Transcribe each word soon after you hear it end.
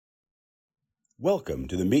Welcome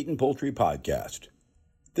to the Meat and Poultry Podcast.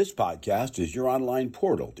 This podcast is your online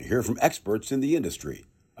portal to hear from experts in the industry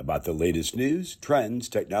about the latest news, trends,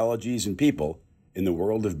 technologies, and people in the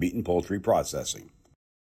world of meat and poultry processing.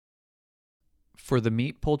 For the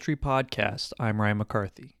Meat Poultry Podcast, I'm Ryan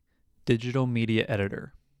McCarthy, Digital Media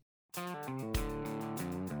Editor.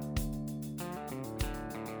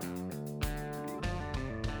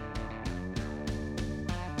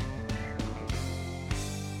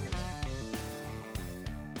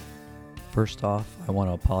 First off, I want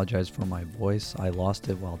to apologize for my voice. I lost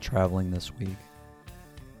it while traveling this week.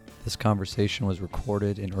 This conversation was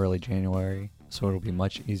recorded in early January, so it'll be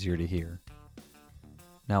much easier to hear.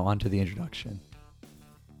 Now on to the introduction.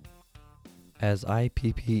 As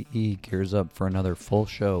IPPE gears up for another full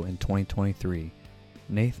show in 2023,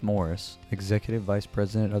 Nath Morris, Executive Vice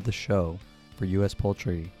President of the show for U.S.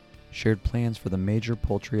 Poultry, shared plans for the major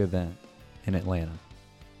poultry event in Atlanta.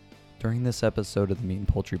 During this episode of the Meat and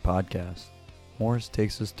Poultry Podcast, Morris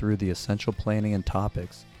takes us through the essential planning and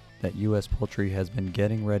topics that U.S. Poultry has been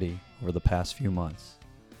getting ready over the past few months.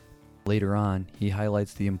 Later on, he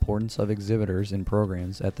highlights the importance of exhibitors and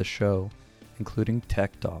programs at the show, including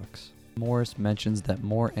tech talks. Morris mentions that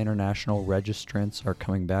more international registrants are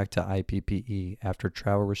coming back to IPPE after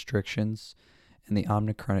travel restrictions and the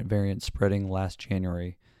Omicron variant spreading last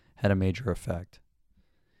January had a major effect.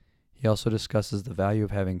 He also discusses the value of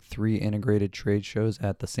having 3 integrated trade shows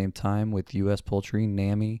at the same time with U.S. Poultry,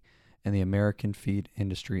 NAMI, and the American Feed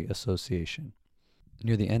Industry Association.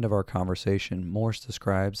 Near the end of our conversation, Morris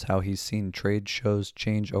describes how he's seen trade shows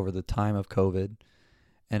change over the time of COVID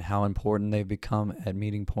and how important they've become at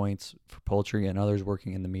meeting points for poultry and others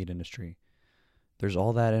working in the meat industry. There's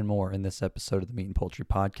all that and more in this episode of the Meat and Poultry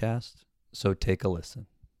Podcast, so take a listen.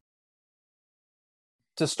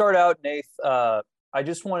 To start out, Nath, I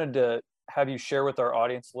just wanted to have you share with our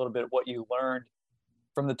audience a little bit what you learned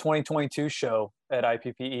from the 2022 show at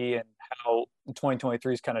IPPE and how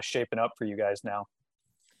 2023 is kind of shaping up for you guys now.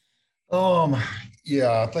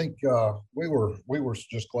 I think we were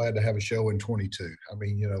just glad to have a show in 22. I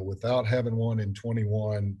mean, without having one in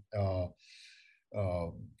 21,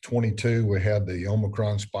 22, we had the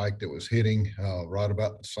Omicron spike that was hitting right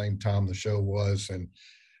about the same time the show was, and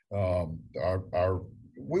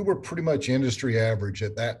we were pretty much industry average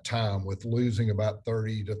at that time, with losing about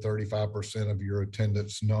 30 to 35% of your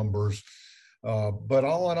attendance numbers. But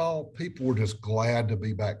all in all, people were just glad to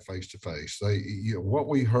be back face to face. What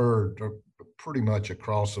we heard pretty much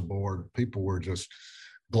across the board, people were just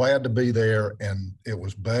glad to be there, and it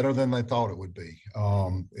was better than they thought it would be.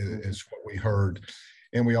 Is what we heard.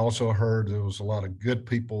 And we also heard there was a lot of good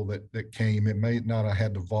people that came. It may not have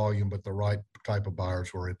had the volume, but the right type of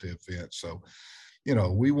buyers were at the event. So,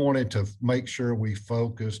 we wanted to make sure we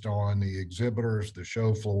focused on the exhibitors, the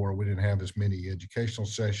show floor. We didn't have as many educational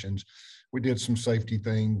sessions. We did some safety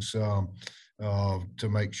things to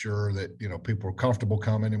make sure that, people were comfortable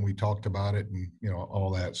coming, and we talked about it and,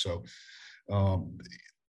 all that. So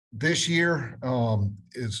this year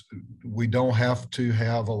we don't have to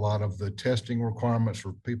have a lot of the testing requirements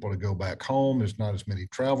for people to go back home. There's not as many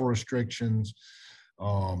travel restrictions.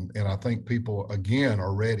 And I think people, again,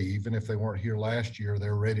 are ready. Even if they weren't here last year,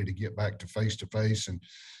 they're ready to get back to face, and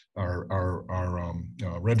our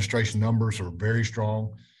registration numbers are very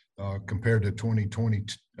strong compared to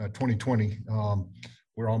 2020.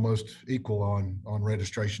 We're almost equal on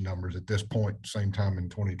registration numbers at this point, same time in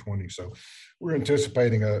 2020. So we're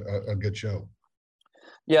anticipating a good show.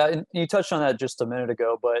 Yeah, and you touched on that just a minute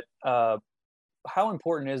ago, but how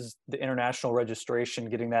important is the international registration,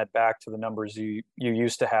 getting that back to the numbers you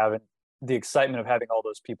used to have, and the excitement of having all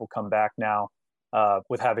those people come back now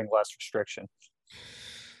with having less restriction?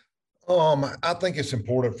 I think it's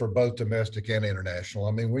important for both domestic and international.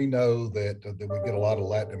 I mean, we know that we get a lot of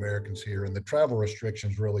Latin Americans here, and the travel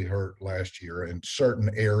restrictions really hurt last year in certain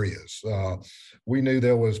areas. We knew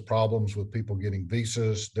there was problems with people getting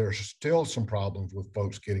visas. There's still some problems with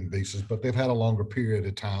folks getting visas, but they've had a longer period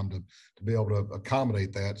of time to be able to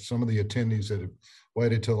accommodate that. Some of the attendees that have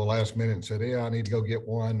waited till the last minute and said, I need to go get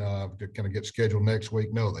one. Can I get scheduled next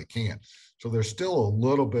week? No, they can't. So there's still a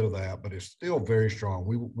little bit of that, but it's still very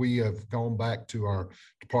strong. We have gone back to our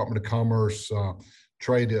Department of Commerce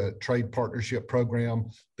trade partnership program,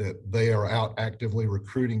 that they are out actively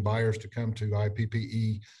recruiting buyers to come to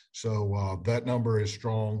IPPE. So that number is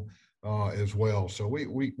strong as well. So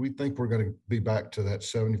we think we're going to be back to that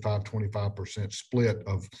 75-25% split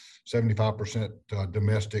of 75%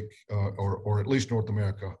 domestic or at least North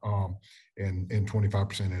America and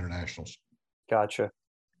 25% internationals. Gotcha.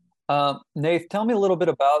 Nath, tell me a little bit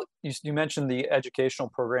about, you mentioned the educational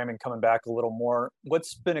programming coming back a little more.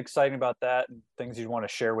 What's been exciting about that and things you want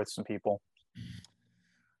to share with some people?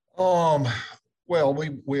 Um, well,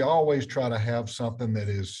 we always try to have something that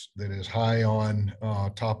is high on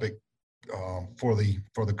topic for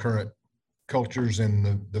the current cultures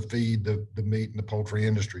in the feed, the meat and the poultry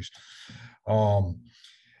industries. Um,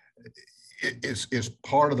 it's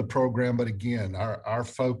part of the program, but again, our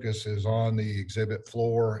focus is on the exhibit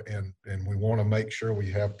floor, and we want to make sure we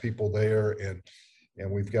have people there, and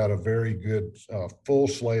we've got a very good full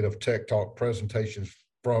slate of Tech Talk presentations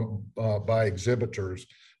from by exhibitors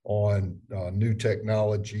on new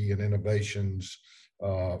technology and innovations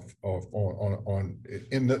in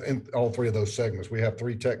all three of those segments. We have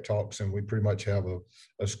 3 Tech Talks, and we pretty much have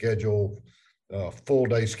a schedule, full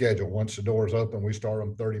day schedule. Once the doors open, we start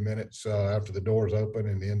them 30 minutes after the doors open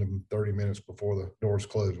and end them 30 minutes before the doors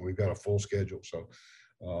close. And we've got a full schedule. So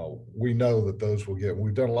we know that those will get,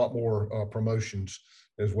 we've done a lot more promotions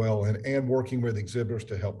as well, and working with exhibitors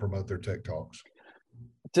to help promote their Tech Talks.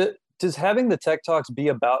 Does having the Tech Talks be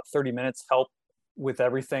about 30 minutes help with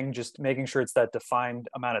everything? Just making sure it's that defined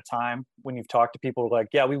amount of time when you've talked to people like,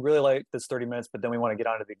 yeah, we really like this 30 minutes, but then we want to get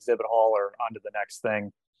onto the exhibit hall or onto the next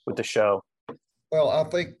thing with the show. Well, I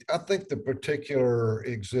think the particular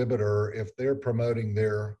exhibitor, if they're promoting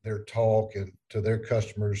their talk and to their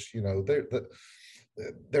customers, you know,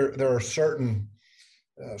 there are certain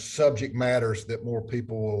subject matters that more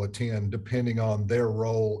people will attend depending on their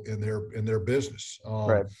role in their business.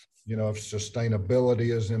 Right. You know, if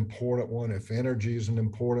sustainability is an important one, if energy is an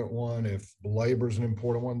important one, if labor is an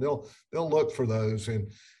important one, they'll look for those.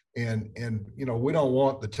 And you know, we don't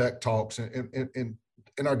want the Tech Talks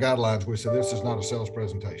in our guidelines. We say this is not a sales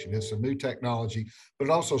presentation. It's a new technology, but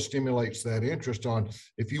it also stimulates that interest on,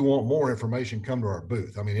 if you want more information, come to our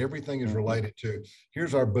booth. I mean, everything is related to,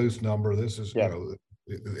 here's our booth number. This is, you know,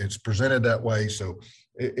 it's presented that way. So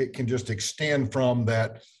it can just extend from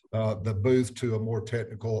that, the booth to a more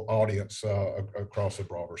technical audience across a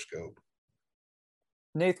broader scope.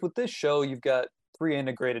 Nath, with this show, you've got 3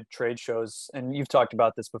 integrated trade shows, and you've talked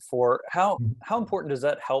about this before. How important does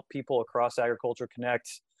that help people across agriculture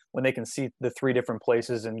connect when they can see the 3 different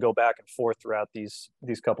places and go back and forth throughout these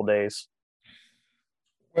couple days?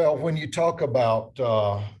 Well, when you talk about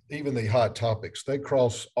even the hot topics, they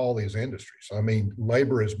cross all these industries. I mean,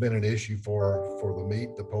 labor has been an issue for the meat,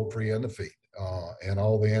 the poultry, and the feed, and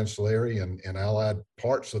all the ancillary and allied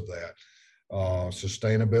parts of that.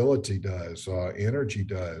 Sustainability does, energy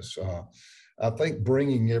does. I think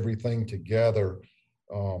bringing everything together,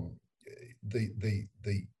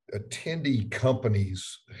 the attendee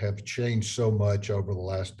companies have changed so much over the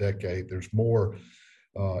last decade. There's more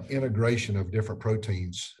integration of different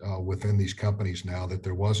proteins within these companies now that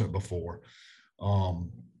there wasn't before.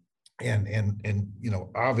 And you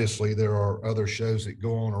know, obviously there are other shows that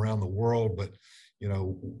go on around the world, but you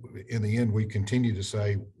know, in the end, we continue to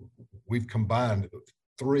say we've combined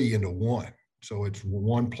 3 into 1. So it's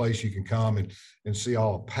one place you can come and see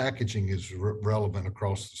all the packaging is relevant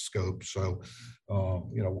across the scope. So,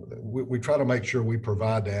 you know, we try to make sure we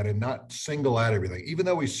provide that and not single out everything. Even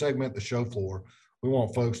though we segment the show floor, we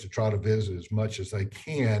want folks to try to visit as much as they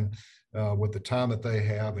can with the time that they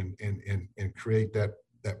have and create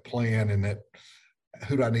that plan and that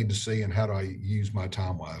who do I need to see and how do I use my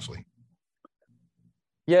time wisely.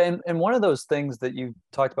 Yeah, and one of those things that you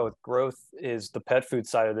talked about with growth is the pet food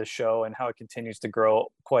side of this show and how it continues to grow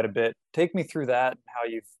quite a bit. Take me through that and how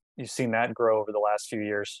you've seen that grow over the last few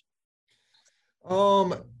years.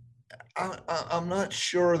 I'm not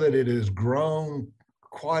sure that it has grown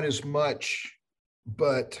quite as much,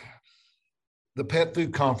 but the Pet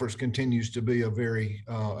Food Conference continues to be a very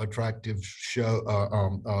attractive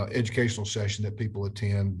show, educational session that people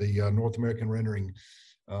attend. The North American Rendering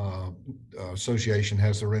Association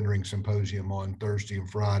has the Rendering Symposium on Thursday and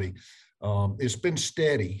Friday. It's been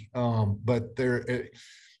steady, but there,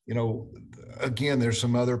 you know, again, there's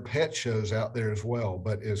some other pet shows out there as well.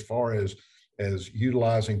 But as far as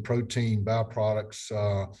utilizing protein byproducts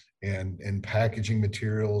and packaging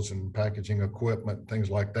materials and packaging equipment, things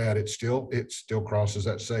like that, it still crosses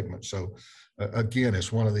that segment. So again,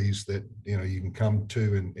 it's one of these that, you know, you can come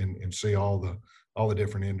to and see all the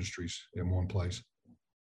different industries in one place.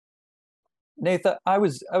 Nathan, I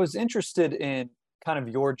was interested in kind of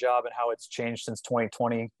your job and how it's changed since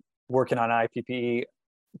 2020, working on IPPE.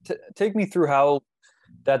 Take me through how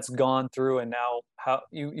that's gone through, and now how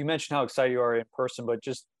you mentioned how excited you are in person, but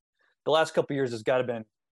just the last couple of years has got to been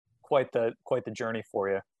quite the journey for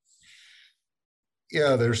you.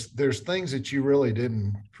 Yeah, there's things that you really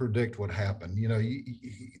didn't predict would happen.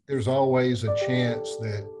 There's always a chance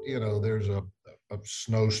that there's a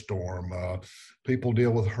snowstorm. People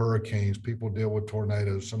deal with hurricanes. People deal with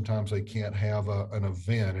tornadoes. Sometimes they can't have an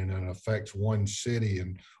event, and it affects one city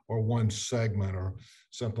or one segment or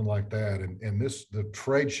something like that. And the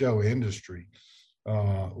trade show industry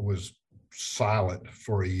was silent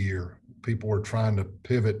for a year. People were trying to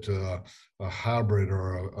pivot to a hybrid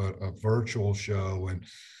or a virtual show,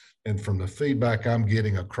 and from the feedback I'm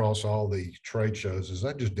getting across all the trade shows is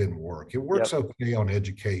that just didn't work. It works okay on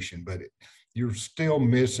education, but you're still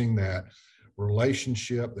missing that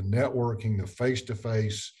relationship, the networking, the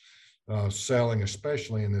face-to-face selling,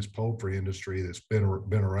 especially in this poultry industry that's been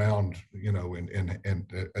around,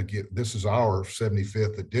 and again, this is our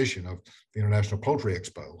 75th edition of the International Poultry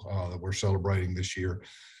Expo that we're celebrating this year.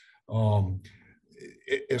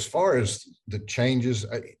 As far as the changes,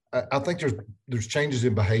 I think there's changes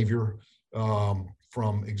in behavior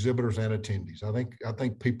from exhibitors and attendees. I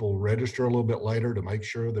think people register a little bit later to make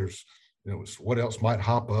sure there's, what else might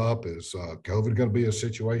hop up. Is COVID going to be a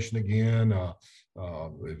situation again?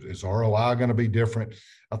 Is ROI going to be different?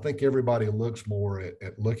 I think everybody looks more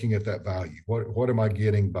at looking at that value. What am I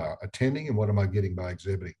getting by attending, and what am I getting by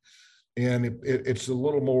exhibiting? And it's a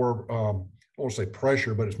little more, I won't say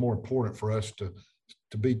pressure, but it's more important for us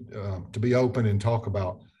to be open and talk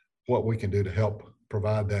about what we can do to help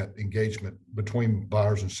provide that engagement between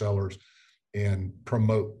buyers and sellers and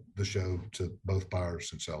promote the show to both buyers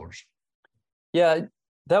and sellers. Yeah,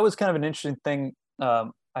 that was kind of an interesting thing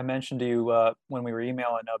I mentioned to you when we were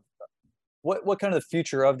emailing of what kind of the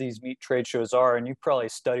future of these meat trade shows are, and you probably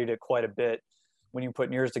studied it quite a bit when you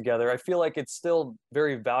put yours together. I feel like it's still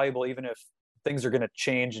very valuable, even if things are going to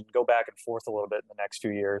change and go back and forth a little bit in the next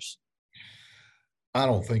few years. I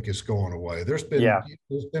don't think it's going away. There's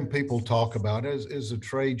been people talk about is the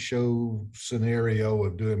trade show scenario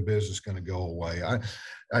of doing business going to go away?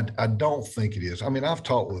 I don't think it is. I mean, I've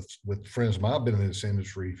talked with friends of mine. I've been in this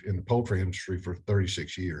industry, in the poultry industry, for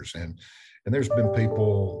 36 years, and there's been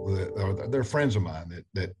people they're friends of mine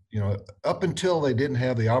that up until they didn't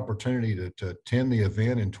have the opportunity to attend the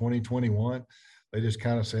event in 2021, they just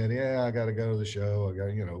kind of said, yeah, I got to go to the show.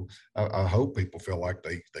 I hope people feel like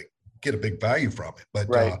they get a big value from it. But,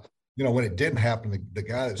 right. When it didn't happen, the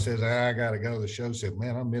guy that says, I got to go to the show said,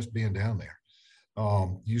 man, I miss being down there.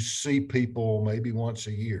 You see people maybe once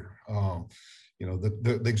a year.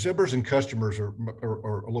 The exhibitors and customers are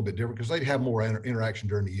a little bit different because they have more interaction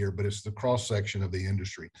during the year, but it's the cross section of the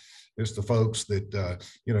industry. It's the folks that,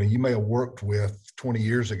 you may have worked with 20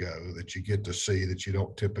 years ago that you get to see that you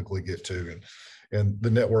don't typically get to. And the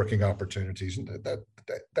networking opportunities, and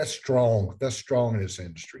that's strong. That's strong in this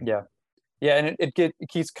industry. Yeah. Yeah. And it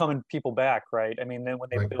keeps coming people back, right? I mean, then when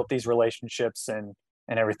they built these relationships and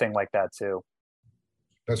everything like that too.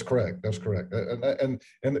 That's correct. That's correct. And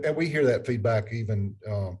we hear that feedback even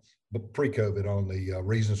pre-COVID on the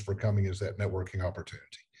reasons for coming is that networking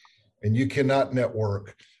opportunity. And you cannot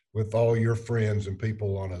network with all your friends and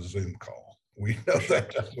people on a Zoom call. We know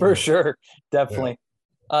that. For sure. Definitely.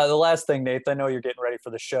 Yeah. The last thing, Nate, I know you're getting ready for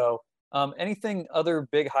the show. Anything other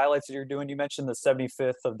big highlights that you're doing? You mentioned the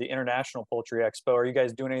 75th of the International Poultry Expo. Are you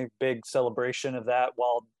guys doing any big celebration of that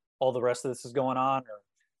while all the rest of this is going on?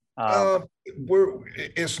 Or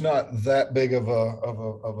it's not that big of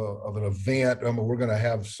an event. I mean, we're going to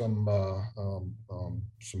have some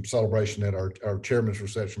celebration at our chairman's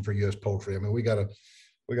reception for U.S. Poultry. I mean, we got to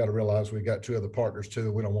realize we got two other partners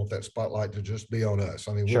too. We don't want that spotlight to just be on us.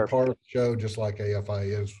 I mean, we're part of the show, just like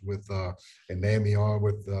AFI is with and NAMI are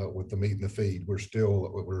with the meat and the feed.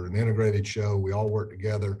 We're an integrated show. We all work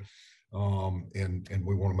together. And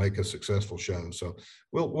we want to make a successful show. So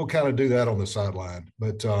we'll kind of do that on the sideline.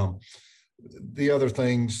 But the other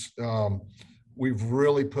things, we've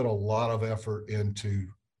really put a lot of effort into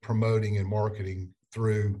promoting and marketing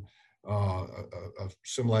through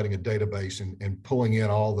assimilating a database and pulling in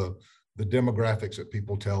all the demographics that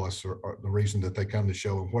people tell us are the reason that they come to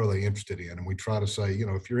show and what are they interested in. And we try to say,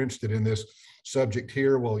 if you're interested in this subject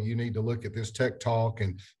here, well, you need to look at this tech talk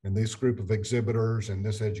and this group of exhibitors and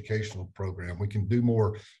this educational program. We can do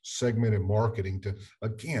more segmented marketing to,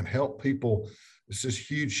 again, help people. It's this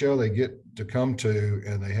huge show they get to come to,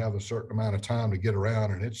 and they have a certain amount of time to get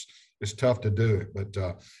around, and it's tough to do it. But,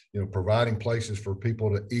 providing places for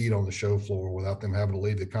people to eat on the show floor without them having to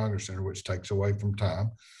leave the Congress Center, which takes away from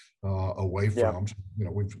time. From.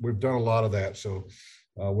 We've done a lot of that. So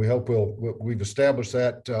we hope we've established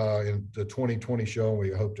that in the 2020 show, and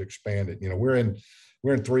we hope to expand it. We're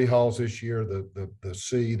in 3 halls this year, the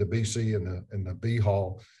C, the BC, and the B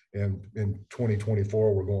hall. And in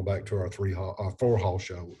 2024, we're going back to our 4-hall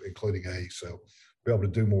show, including ACE. So be able to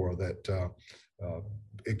do more of that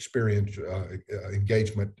experience,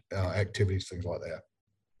 engagement activities, things like that.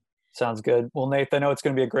 Sounds good. Well, Nathan, I know it's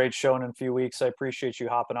going to be a great show in a few weeks. I appreciate you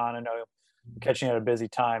hopping on. I know I'm catching you at a busy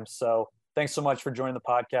time. So thanks so much for joining the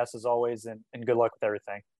podcast as always, and good luck with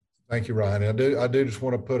everything. Thank you, Ryan. I do just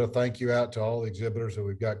want to put a thank you out to all the exhibitors that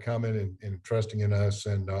we've got coming and trusting in us,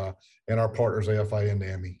 and our partners, AFA and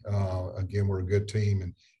NAMI. Again, we're a good team,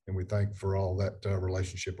 and we thank for all that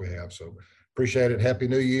relationship we have. So appreciate it. Happy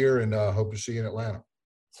New Year, and hope to see you in Atlanta.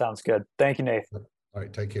 Sounds good. Thank you, Nathan. All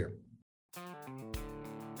right, take care.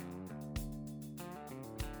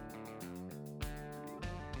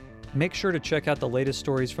 Make sure to check out the latest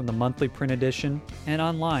stories from the monthly print edition and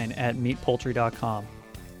online at meatpoultry.com.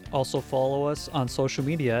 Also follow us on social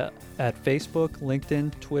media at Facebook,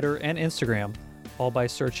 LinkedIn, Twitter, and Instagram, all by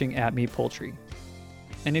searching at Meat Poultry.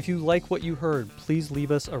 And if you like what you heard, please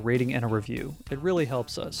leave us a rating and a review. It really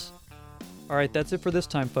helps us. All right, that's it for this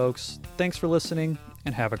time, folks. Thanks for listening,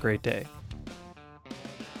 and have a great day.